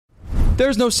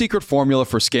There's no secret formula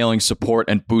for scaling support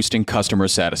and boosting customer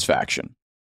satisfaction.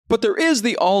 But there is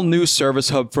the all-new Service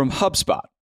Hub from HubSpot.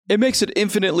 It makes it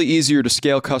infinitely easier to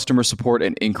scale customer support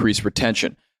and increase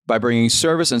retention. By bringing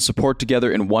service and support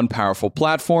together in one powerful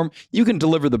platform, you can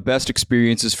deliver the best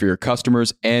experiences for your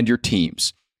customers and your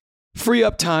teams. Free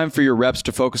up time for your reps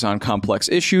to focus on complex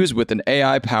issues with an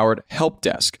AI-powered help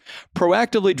desk.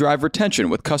 Proactively drive retention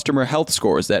with customer health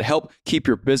scores that help keep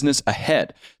your business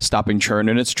ahead, stopping churn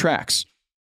in its tracks.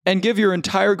 And give your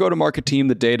entire go-to-market team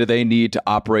the data they need to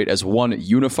operate as one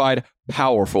unified,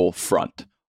 powerful front.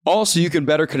 All so you can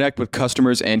better connect with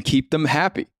customers and keep them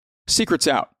happy. Secrets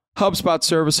out. HubSpot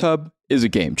Service Hub is a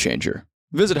game changer.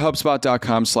 Visit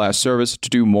HubSpot.com/service to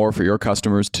do more for your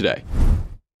customers today.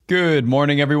 Good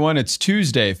morning, everyone. It's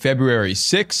Tuesday, February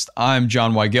 6th. I'm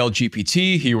John Weigel,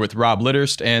 GPT, here with Rob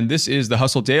Litterst, and this is the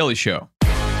Hustle Daily Show.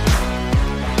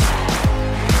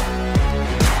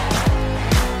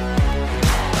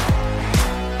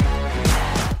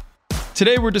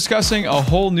 Today, we're discussing a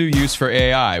whole new use for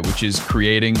AI, which is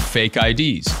creating fake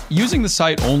IDs. Using the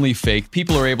site OnlyFake,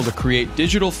 people are able to create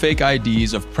digital fake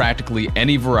IDs of practically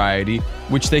any variety,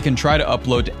 which they can try to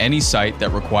upload to any site that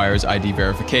requires ID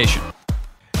verification.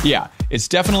 Yeah, it's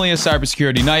definitely a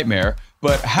cybersecurity nightmare,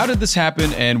 but how did this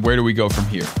happen and where do we go from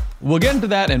here? We'll get into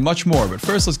that and much more, but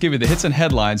first let's give you the hits and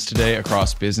headlines today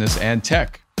across business and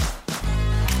tech.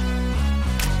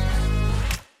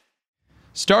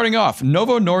 Starting off,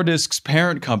 Novo Nordisk's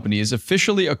parent company is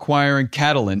officially acquiring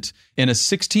Catalent in a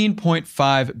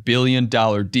 $16.5 billion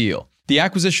deal. The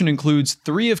acquisition includes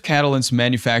 3 of Catalent's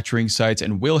manufacturing sites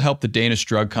and will help the Danish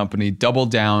drug company double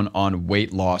down on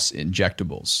weight loss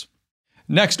injectables.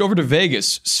 Next, over to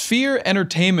Vegas. Sphere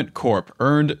Entertainment Corp.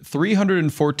 earned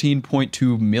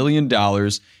 $314.2 million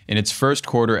in its first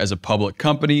quarter as a public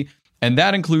company, and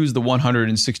that includes the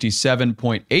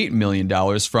 $167.8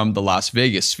 million from the Las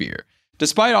Vegas Sphere.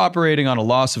 Despite operating on a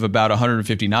loss of about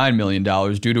 $159 million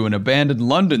due to an abandoned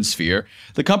London Sphere,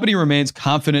 the company remains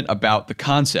confident about the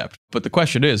concept. But the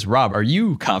question is, Rob, are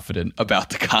you confident about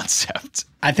the concept?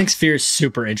 I think Sphere is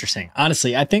super interesting.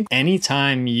 Honestly, I think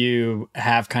anytime you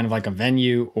have kind of like a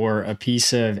venue or a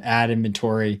piece of ad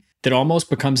inventory that almost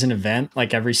becomes an event,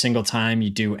 like every single time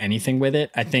you do anything with it,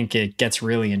 I think it gets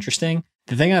really interesting.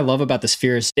 The thing I love about the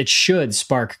Sphere is it should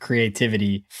spark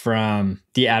creativity from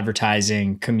the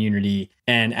advertising community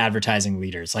and advertising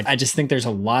leaders. Like, I just think there's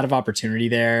a lot of opportunity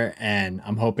there, and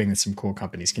I'm hoping that some cool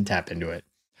companies can tap into it.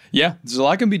 Yeah, there's a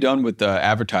lot can be done with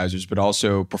advertisers, but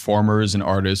also performers and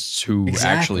artists who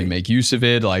actually make use of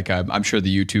it. Like, I'm sure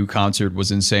the U2 concert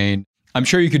was insane. I'm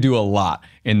sure you could do a lot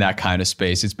in that kind of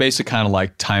space. It's basically kind of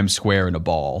like Times Square in a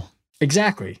ball.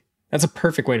 Exactly. That's a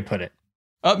perfect way to put it.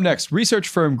 Up next, research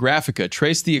firm Graphica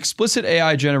traced the explicit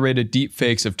AI-generated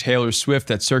deepfakes of Taylor Swift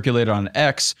that circulated on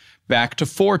X back to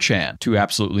 4chan, to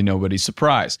absolutely nobody's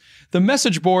surprise. The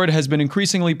message board has been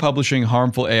increasingly publishing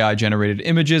harmful AI-generated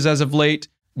images as of late.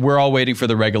 We're all waiting for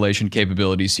the regulation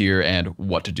capabilities here and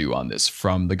what to do on this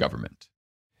from the government.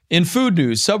 In food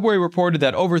news, Subway reported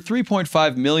that over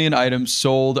 3.5 million items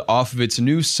sold off of its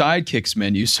new Sidekicks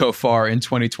menu so far in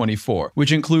 2024,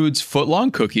 which includes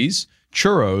footlong cookies,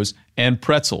 churros, and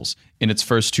pretzels in its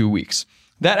first 2 weeks.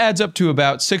 That adds up to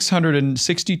about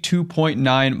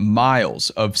 662.9 miles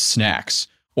of snacks,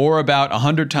 or about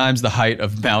 100 times the height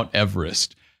of Mount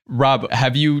Everest. Rob,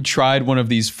 have you tried one of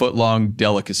these footlong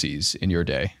delicacies in your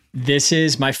day? This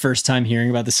is my first time hearing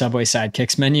about the Subway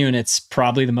Sidekicks menu, and it's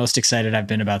probably the most excited I've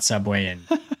been about Subway in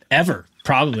ever.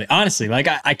 Probably. Honestly, like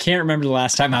I can't remember the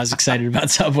last time I was excited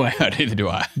about Subway. Neither do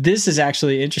I. This is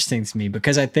actually interesting to me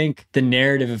because I think the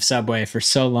narrative of Subway for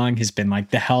so long has been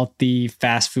like the healthy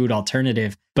fast food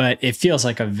alternative, but it feels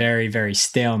like a very, very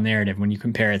stale narrative when you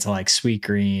compare it to like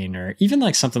Sweetgreen or even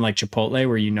like something like Chipotle,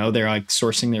 where you know they're like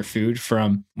sourcing their food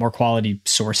from more quality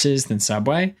sources than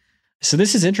Subway. So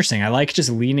this is interesting. I like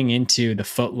just leaning into the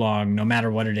footlong, no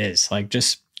matter what it is. Like,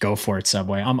 just go for it,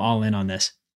 Subway. I'm all in on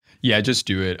this. Yeah, just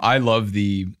do it. I love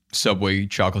the Subway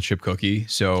chocolate chip cookie.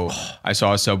 So I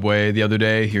saw a Subway the other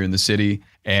day here in the city,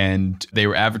 and they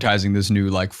were advertising this new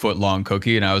like foot-long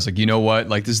cookie. And I was like, you know what?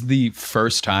 Like, this is the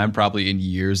first time probably in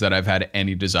years that I've had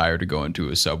any desire to go into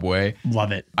a Subway.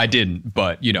 Love it. I didn't,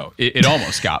 but you know, it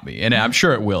almost got me. And I'm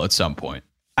sure it will at some point.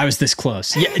 I was this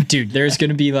close. Yeah, dude, there's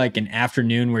going to be like an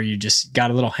afternoon where you just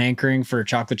got a little hankering for a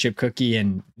chocolate chip cookie,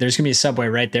 and there's going to be a Subway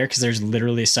right there because there's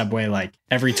literally a Subway like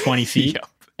every 20 feet. Yep.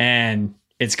 And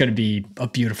it's going to be a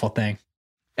beautiful thing.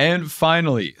 And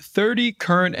finally, 30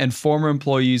 current and former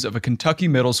employees of a Kentucky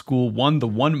middle school won the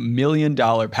 $1 million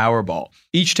Powerball,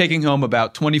 each taking home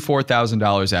about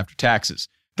 $24,000 after taxes.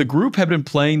 The group had been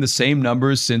playing the same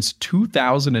numbers since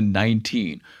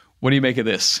 2019. What do you make of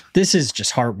this? This is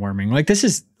just heartwarming. Like, this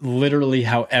is literally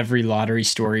how every lottery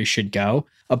story should go.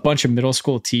 A bunch of middle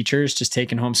school teachers just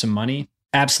taking home some money.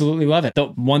 Absolutely love it. The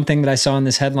one thing that I saw in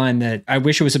this headline that I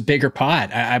wish it was a bigger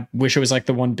pot. I wish it was like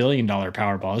the $1 billion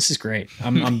Powerball. This is great.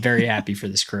 I'm very happy for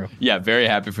this crew. Yeah, very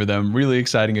happy for them. Really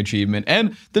exciting achievement.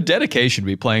 And the dedication to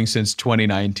be playing since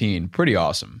 2019. Pretty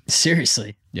awesome.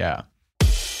 Seriously. Yeah.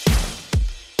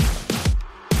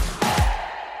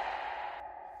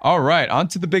 All right, on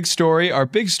to the big story. Our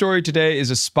big story today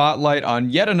is a spotlight on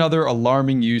yet another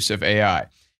alarming use of AI.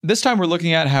 This time we're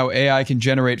looking at how AI can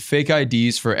generate fake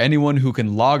IDs for anyone who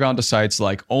can log onto sites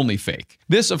like OnlyFake.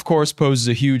 This, of course, poses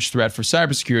a huge threat for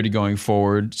cybersecurity going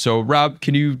forward. So, Rob,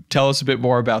 can you tell us a bit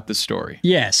more about this story?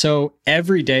 Yeah, so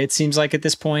every day it seems like at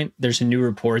this point, there's a new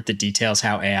report that details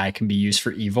how AI can be used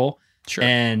for evil. Sure.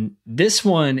 And this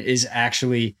one is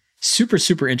actually super,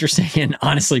 super interesting and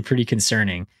honestly pretty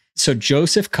concerning. So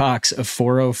Joseph Cox of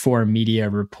 404 Media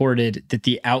reported that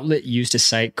the outlet used a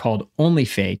site called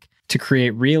OnlyFake to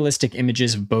create realistic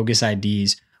images of bogus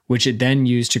IDs, which it then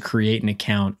used to create an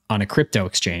account on a crypto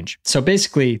exchange. So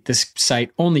basically, this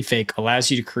site OnlyFake allows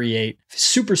you to create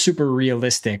super, super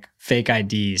realistic fake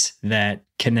IDs that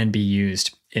can then be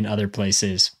used in other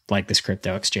places like this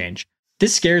crypto exchange.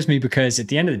 This scares me because at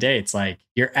the end of the day, it's like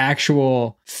your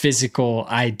actual physical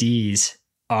IDs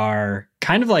are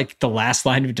kind of like the last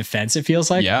line of defense, it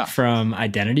feels like, from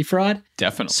identity fraud.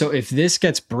 Definitely. So if this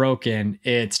gets broken,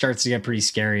 it starts to get pretty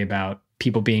scary about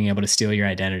people being able to steal your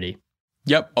identity.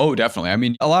 Yep. Oh, definitely. I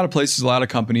mean, a lot of places, a lot of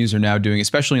companies are now doing,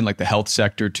 especially in like the health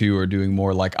sector too, are doing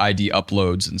more like ID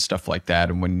uploads and stuff like that.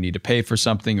 And when you need to pay for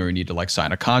something or you need to like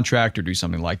sign a contract or do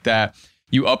something like that,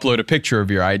 you upload a picture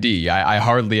of your ID. I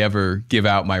hardly ever give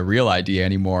out my real ID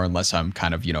anymore unless I'm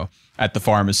kind of, at the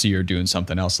pharmacy or doing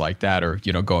something else like that, or,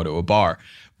 go to a bar.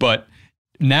 But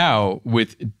now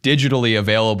with digitally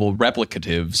available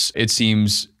replicatives, it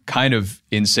seems kind of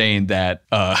insane that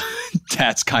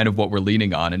that's kind of what we're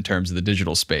leaning on in terms of the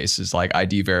digital space, is like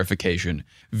ID verification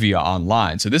via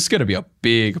online. So this is going to be a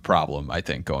big problem, I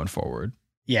think, going forward.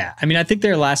 Yeah. I mean, I think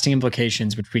there are lasting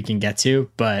implications, which we can get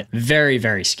to, but very,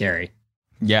 very scary.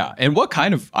 Yeah. And what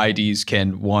kind of IDs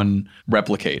can one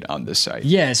replicate on this site?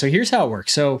 Yeah. So here's how it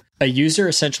works. So a user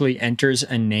essentially enters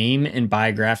a name and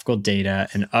biographical data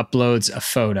and uploads a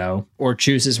photo or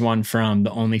chooses one from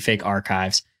the OnlyFake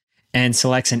archives and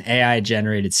selects an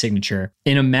AI-generated signature.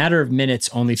 In a matter of minutes,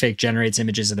 OnlyFake generates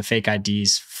images of the fake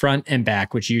IDs front and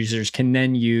back, which users can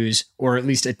then use or at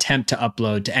least attempt to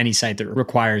upload to any site that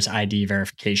requires ID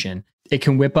verification. It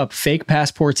can whip up fake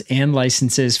passports and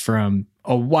licenses from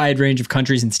a wide range of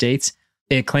countries and states.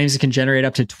 It claims it can generate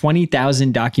up to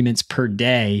 20,000 documents per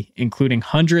day, including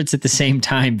hundreds at the same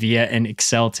time via an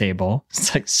Excel table.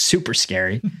 It's like super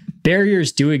scary.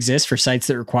 Barriers do exist for sites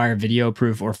that require video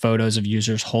proof or photos of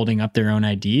users holding up their own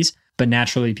IDs, but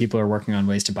naturally people are working on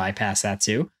ways to bypass that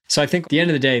too. So I think at the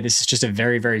end of the day, this is just a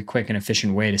very, very quick and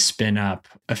efficient way to spin up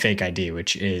a fake ID,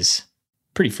 which is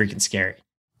pretty freaking scary.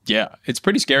 Yeah, it's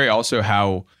pretty scary also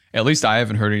how, at least I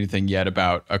haven't heard anything yet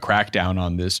about a crackdown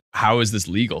on this. How is this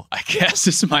legal? I guess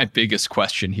this is my biggest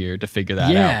question here to figure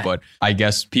that out. But I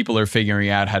guess people are figuring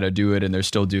out how to do it and they're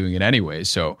still doing it anyway.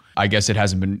 So I guess it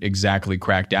hasn't been exactly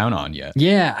cracked down on yet.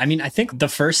 Yeah, I mean, I think the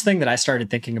first thing that I started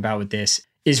thinking about with this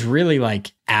is really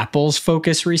like Apple's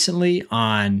focus recently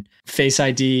on Face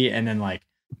ID and then like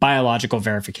biological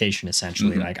verification,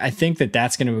 essentially. Like, I think that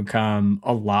that's going to become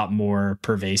a lot more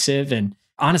pervasive. And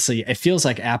honestly, it feels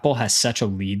like Apple has such a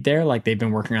lead there. Like they've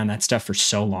been working on that stuff for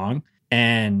so long.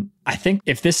 And I think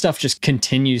if this stuff just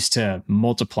continues to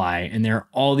multiply and there are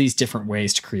all these different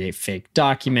ways to create fake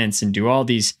documents and do all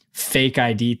these fake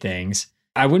ID things,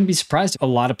 I wouldn't be surprised if a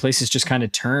lot of places just kind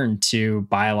of turn to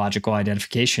biological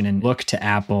identification and look to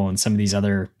Apple and some of these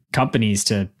other companies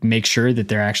to make sure that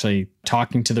they're actually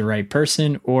talking to the right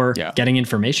person or getting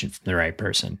information from the right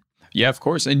person. Yeah, of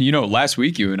course. And, last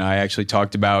week you and I actually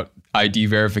talked about ID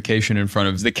verification in front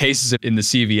of the cases in the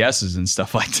CVSs and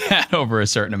stuff like that over a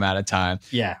certain amount of time.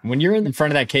 Yeah. When you're in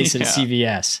front of that case at a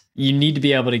CVS, you need to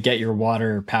be able to get your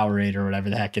water Powerade or whatever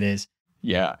the heck it is.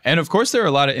 Yeah. And of course, there are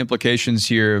a lot of implications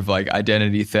here of like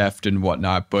identity theft and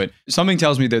whatnot, but something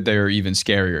tells me that there are even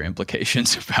scarier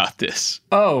implications about this.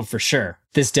 Oh, for sure.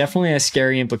 This definitely has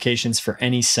scary implications for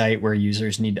any site where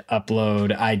users need to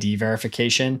upload ID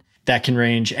verification. That can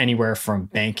range anywhere from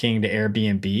banking to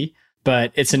Airbnb.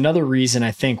 But it's another reason, I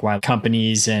think, why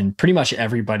companies and pretty much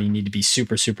everybody need to be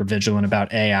super, super vigilant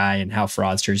about AI and how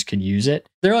fraudsters can use it.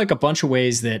 There are like a bunch of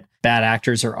ways that bad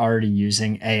actors are already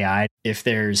using AI. If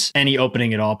there's any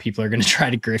opening at all, people are going to try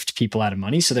to grift people out of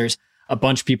money. So there's a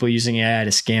bunch of people using AI to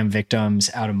scam victims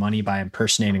out of money by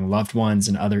impersonating loved ones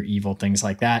and other evil things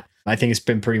like that. I think it's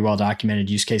been pretty well documented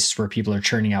use cases where people are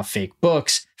churning out fake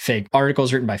books, fake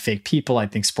articles written by fake people. I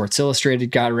think Sports Illustrated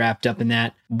got wrapped up in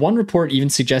that. One report even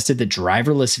suggested that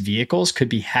driverless vehicles could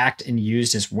be hacked and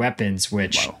used as weapons,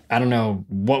 which I don't know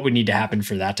what would need to happen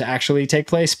for that to actually take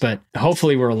place, but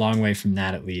hopefully we're a long way from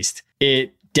that at least.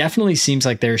 It definitely seems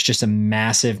like there's just a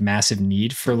massive, massive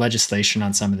need for legislation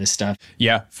on some of this stuff.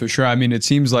 Yeah, for sure. I mean, it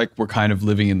seems like we're kind of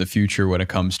living in the future when it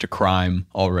comes to crime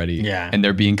already. Yeah. And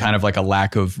there being kind of like a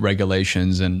lack of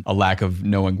regulations and a lack of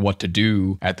knowing what to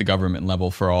do at the government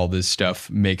level for all this stuff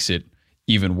makes it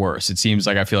even worse. It seems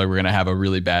like I feel like we're going to have a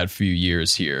really bad few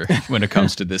years here when it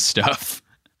comes to this stuff.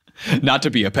 Not to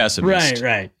be a pessimist.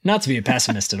 Right. Not to be a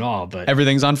pessimist at all, but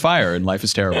everything's on fire and life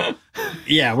is terrible.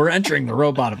 Yeah, we're entering the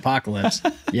robot apocalypse.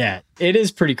 Yeah, it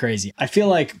is pretty crazy. I feel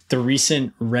like the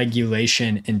recent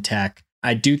regulation in tech,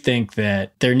 I do think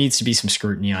that there needs to be some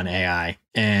scrutiny on AI,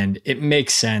 and it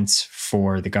makes sense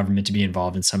for the government to be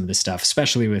involved in some of this stuff,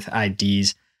 especially with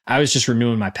IDs. I was just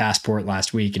renewing my passport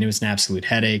last week and it was an absolute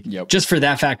headache. Yep. Just for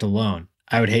that fact alone.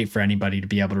 I would hate for anybody to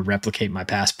be able to replicate my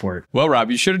passport. Well, Rob,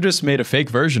 you should have just made a fake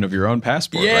version of your own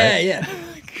passport, right? Yeah.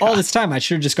 All this time, I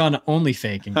should have just gone to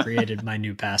OnlyFake and created my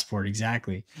new passport.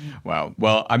 Exactly. Wow.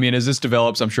 Well, I mean, as this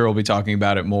develops, I'm sure we'll be talking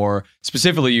about it more,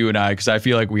 specifically you and I, because I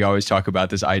feel like we always talk about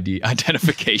this ID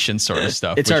identification sort of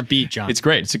stuff. It's our beat, John. It's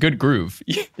great. It's a good groove.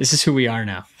 This is who we are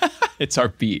now. It's our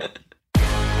beat.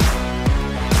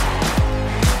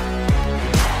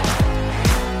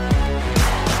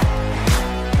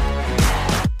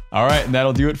 All right, and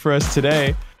that'll do it for us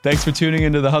today. Thanks for tuning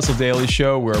into the Hustle Daily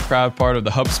Show. We're a proud part of the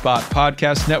HubSpot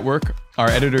Podcast Network. Our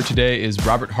editor today is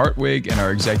Robert Hartwig, and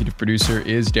our executive producer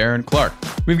is Darren Clark.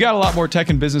 We've got a lot more tech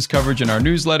and business coverage in our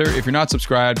newsletter. If you're not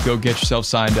subscribed, go get yourself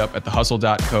signed up at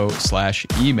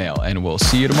thehustle.co/email, and we'll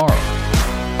see you tomorrow.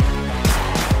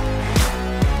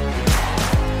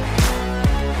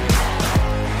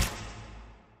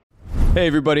 Hey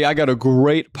everybody, I got a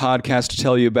great podcast to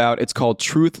tell you about. It's called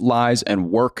Truth, Lies, and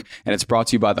Work, and it's brought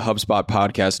to you by the HubSpot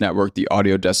Podcast Network, the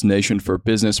audio destination for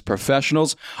business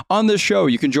professionals. On this show,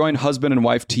 you can join husband and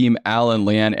wife team Al and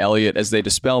Leanne Elliott as they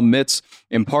dispel myths,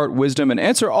 impart wisdom, and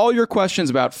answer all your questions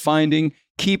about finding,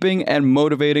 keeping, and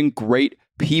motivating great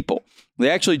people. They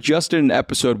actually just did an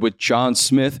episode with John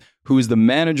Smith, who is the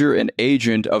manager and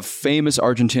agent of famous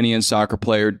Argentinian soccer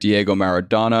player Diego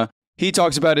Maradona. He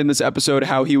talks about in this episode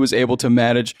how he was able to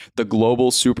manage the global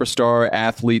superstar,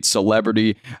 athlete,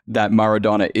 celebrity that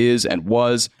Maradona is and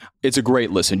was. It's a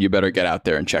great listen. You better get out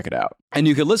there and check it out. And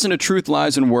you can listen to Truth,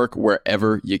 Lies, and Work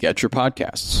wherever you get your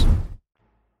podcasts.